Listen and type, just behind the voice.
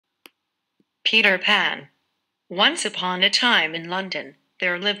Peter Pan. Once upon a time in London,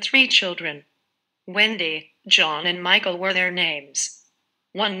 there lived 3 children. Wendy, John, and Michael were their names.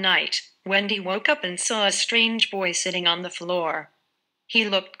 One night, Wendy woke up and saw a strange boy sitting on the floor. He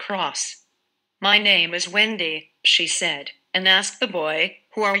looked cross. "My name is Wendy," she said, and asked the boy,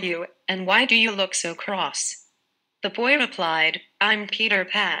 "Who are you, and why do you look so cross?" The boy replied, "I'm Peter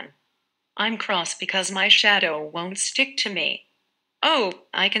Pan. I'm cross because my shadow won't stick to me." "Oh,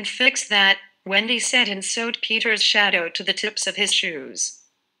 I can fix that," Wendy said, and sewed Peter's shadow to the tips of his shoes.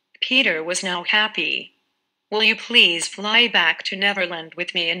 Peter was now happy. "Will you please fly back to Neverland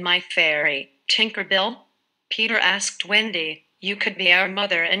with me in my fairy, Tinkerbell?" Peter asked Wendy. "You could be our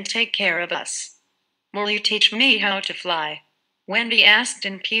mother and take care of us." "Will you teach me how to fly?" Wendy asked,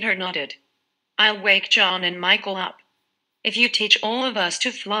 and Peter nodded. "I'll wake John and Michael up." "If you teach all of us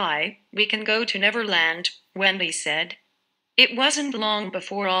to fly, we can go to Neverland," Wendy said. It wasn't long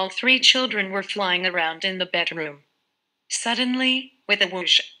before all 3 children were flying around in the bedroom. Suddenly, with a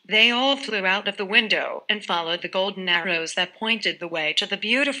whoosh, they all flew out of the window and followed the golden arrows that pointed the way to the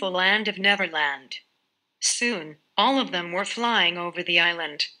beautiful land of Neverland. Soon, all of them were flying over the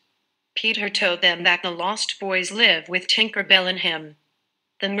island. Peter told them that the lost boys live with Tinkerbell and him.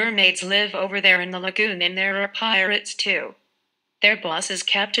 The mermaids live over there in the lagoon, and there are pirates too. Their boss is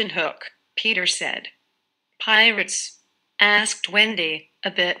Captain Hook, Peter said. "Pirates?" asked Wendy, a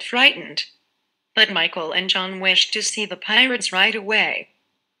bit frightened. But Michael and John wished to see the pirates right away.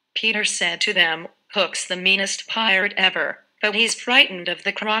 Peter said to them, "Hook's the meanest pirate ever, but he's frightened of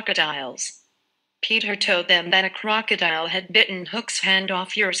the crocodiles." Peter told them that a crocodile had bitten Hook's hand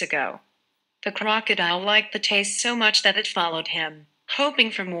off years ago. The crocodile liked the taste so much that it followed him,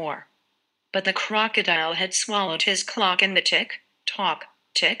 hoping for more. But the crocodile had swallowed his clock, and the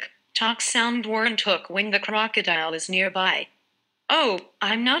tick-tock sound warned Hook when the crocodile is nearby. "Oh,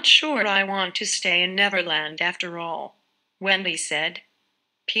 I'm not sure I want to stay in Neverland after all," Wendy said.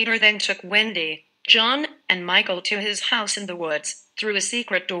 Peter then took Wendy, John, and Michael to his house in the woods, through a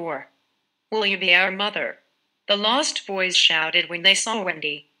secret door. "Will you be our mother?" the lost boys shouted when they saw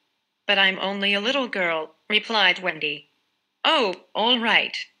Wendy. "But I'm only a little girl," replied Wendy. "Oh, all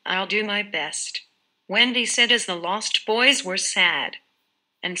right, I'll do my best," Wendy said as the lost boys were sad.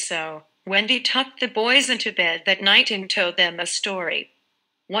 And so, Wendy tucked the boys into bed that night and told them a story.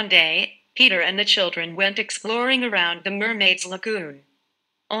 One day, Peter and the children went exploring around the mermaid's lagoon.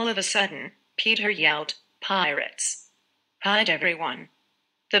 All of a sudden, Peter yelled, "Pirates! Hide, everyone!"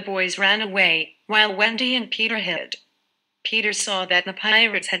 The boys ran away, while Wendy and Peter hid. Peter saw that the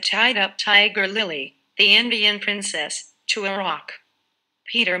pirates had tied up Tiger Lily, the Indian princess, to a rock.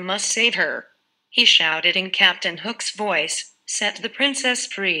 "Peter must save her," he shouted in Captain Hook's voice. "Set the princess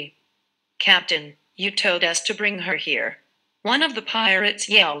free." "Captain, you told us to bring her here," one of the pirates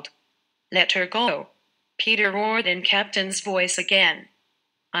yelled. "Let her go," Peter roared in Captain's voice again.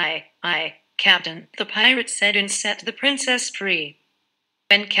 I, Captain," the pirate said, and set the princess free.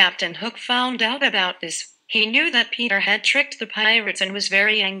 When Captain Hook found out about this, he knew that Peter had tricked the pirates and was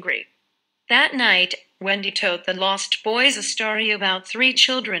very angry. That night, Wendy told the lost boys a story about 3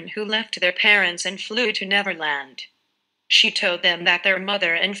 children who left their parents and flew to Neverland. She told them that their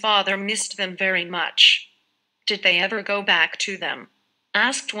mother and father missed them very much. "Did they ever go back to them?"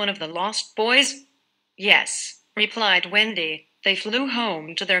 asked one of the lost boys. "Yes," replied Wendy. "They flew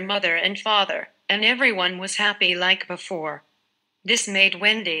home to their mother and father, and everyone was happy like before." This made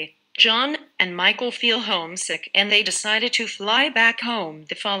Wendy, John, and Michael feel homesick, and they decided to fly back home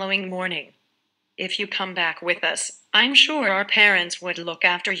the following morning. "If you come back with us, I'm sure our parents would look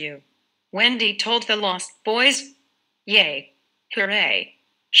after you," Wendy told the lost boys. "Yay! Hooray!"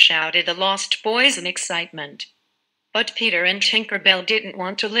 shouted the lost boys in excitement. But Peter and Tinkerbell didn't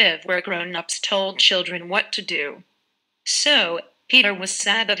want to live where grown-ups told children what to do. So, Peter was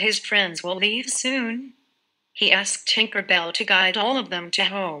sad that his friends will leave soon. He asked Tinkerbell to guide all of them to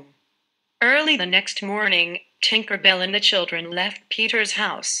home. Early the next morning, Tinkerbell and the children left Peter's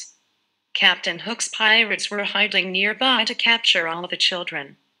house. Captain Hook's pirates were hiding nearby to capture all the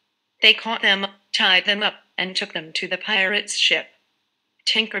children. They caught them, tied them up, and took them to the pirates' ship.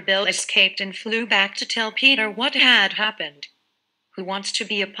 Tinkerbell escaped and flew back to tell Peter what had happened. "Who wants to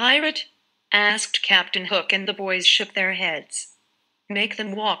be a pirate?" asked Captain Hook, and the boys shook their heads. "Make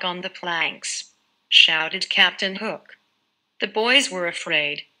them walk on the planks," shouted Captain Hook. The boys were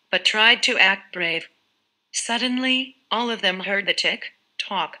afraid, but tried to act brave. Suddenly, all of them heard the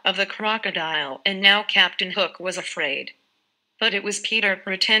tick-tock of the crocodile, and now Captain Hook was afraid. But it was Peter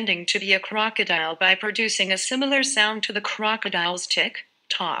pretending to be a crocodile by producing a similar sound to the crocodile's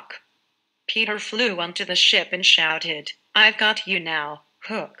tick-tock. Peter flew onto the ship and shouted, "I've got you now,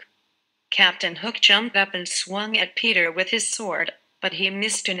 Hook." Captain Hook jumped up and swung at Peter with his sword, but he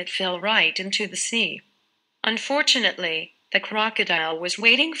missed and it fell right into the sea. Unfortunately, the crocodile was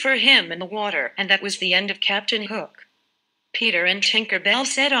waiting for him in the water, and that was the end of Captain Hook. Peter and Tinker Bell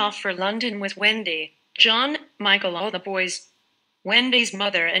set off for London with Wendy, John, Michael, all the boys. Wendy's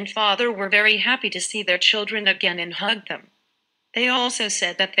mother and father were very happy to see their children again and hugged them. They also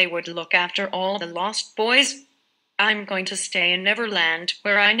said that they would look after all the lost boys. "I'm going to stay in Neverland,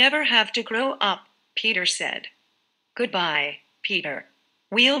 where I never have to grow up," Peter said. "Goodbye, Peter.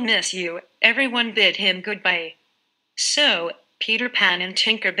 We'll miss you," everyone bid him goodbye. So, Peter Pan and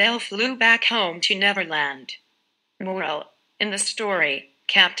Tinker Bell flew back home to Neverland. Moral: in the story,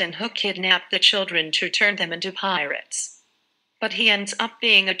 Captain Hook kidnapped the children to turn them into pirates. But he ends up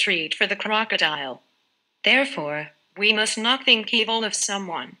being a treat for the crocodile. Therefore, we must not think evil of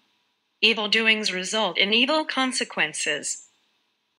someone. Evil doings result in evil consequences.